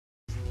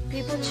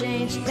People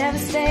change, never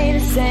stay the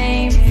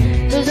same.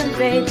 Losing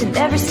faith in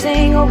every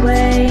single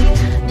way.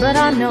 But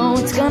I know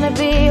it's gonna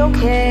be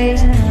okay.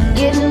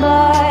 Getting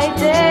by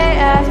day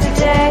after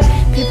day.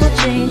 People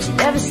change,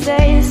 never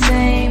stay the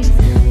same.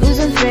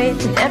 Losing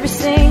faith in every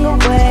single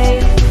way.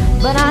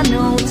 But I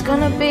know it's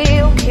gonna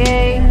be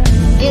okay.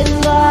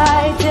 Getting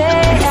by day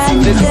after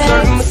day. There's a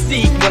certain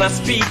mystique when I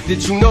speak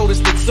that you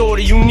notice that's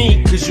sorta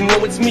unique. Cause you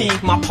know it's me,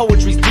 my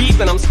poetry's deep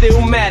and I'm still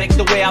matic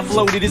the way I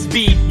floated this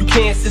beat. You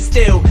can't sit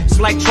still, it's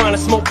like trying to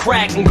smoke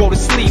crack and go to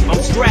sleep.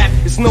 I'm strapped,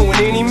 it's knowing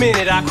any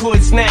minute I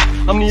could snap.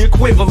 I'm the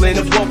equivalent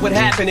of what would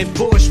happen if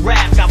Bush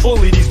rapped. I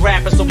bully these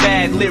rappers so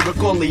bad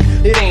lyrically,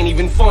 it ain't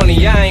even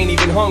funny, I ain't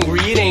even hungry,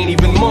 it ain't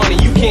even money.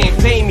 You can't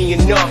pay me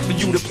enough for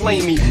you to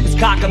play me. It's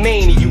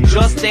cockamamie, you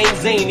just ain't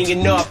zany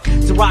enough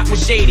to rock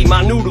with Shady.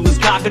 My noodle is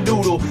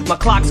cockadoodle, my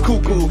clock's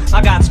cuckoo,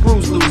 I got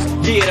screws loose.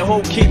 Yeah, the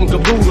whole kit and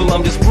caboodle,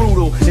 I'm just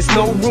brutal. It's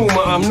no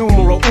rumor, I'm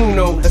numero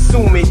uno.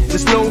 Assume it,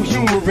 there's no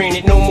humor in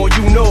it, no more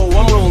you know.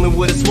 I'm rolling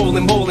with a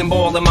swollen bowling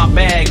ball in my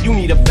bag. You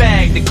need a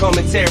bag to come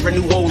and tear a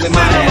new hole in my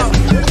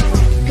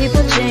ass.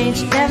 People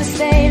change, never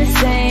stay the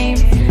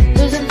same.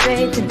 Losing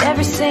faith in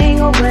every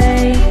single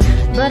way.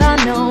 But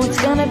I know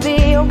it's gonna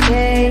be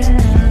okay.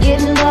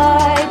 Getting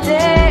by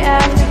day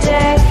after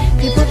day.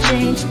 People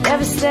change,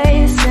 never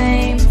stay the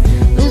same.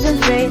 Losing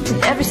faith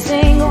in every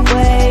single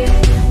way.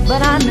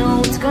 But I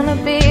know it's gonna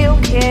be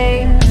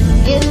okay.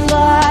 Getting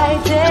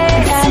by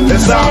day after day.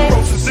 As I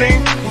approach the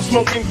scene, I'm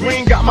smoking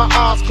green, got my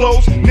eyes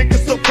closed.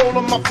 Niggas so cold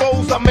on my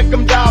foes, I make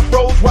them die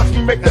bros. Watch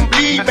me make them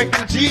bleed, make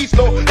them G's,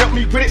 Lord, help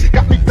me with it.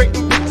 Got me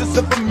faking pictures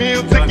of a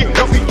meal ticket,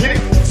 help me get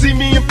it. See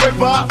me in play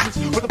for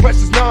options, but the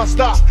pressure's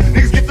non-stop.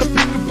 Niggas get the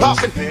people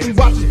popping, and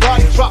watch his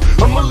body drop.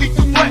 I'ma leave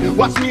the flat,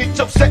 watch me hit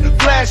your set,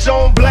 flash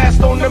on,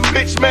 blast on them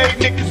bitch-made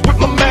niggas with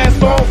my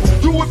mask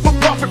on. Do it for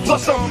profit,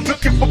 plus I'm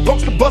looking for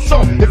punks to bust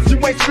on. If you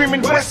ain't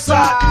screaming west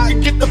side,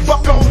 you get the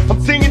fuck on. I'm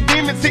seeing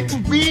demons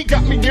hitting weed,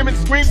 got me hearing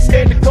screams,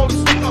 scared to go to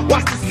sleep.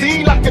 Watch the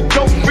scene like a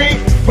dope ring,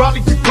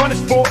 probably be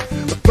punished for it,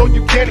 but though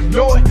you can't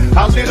ignore it.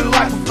 I live a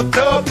life of a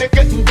thug,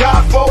 nigga, and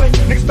die for it.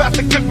 Niggas about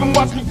to clip and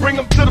watch me bring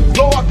them to the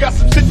floor. I got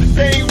some shit that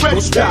they ain't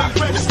ready.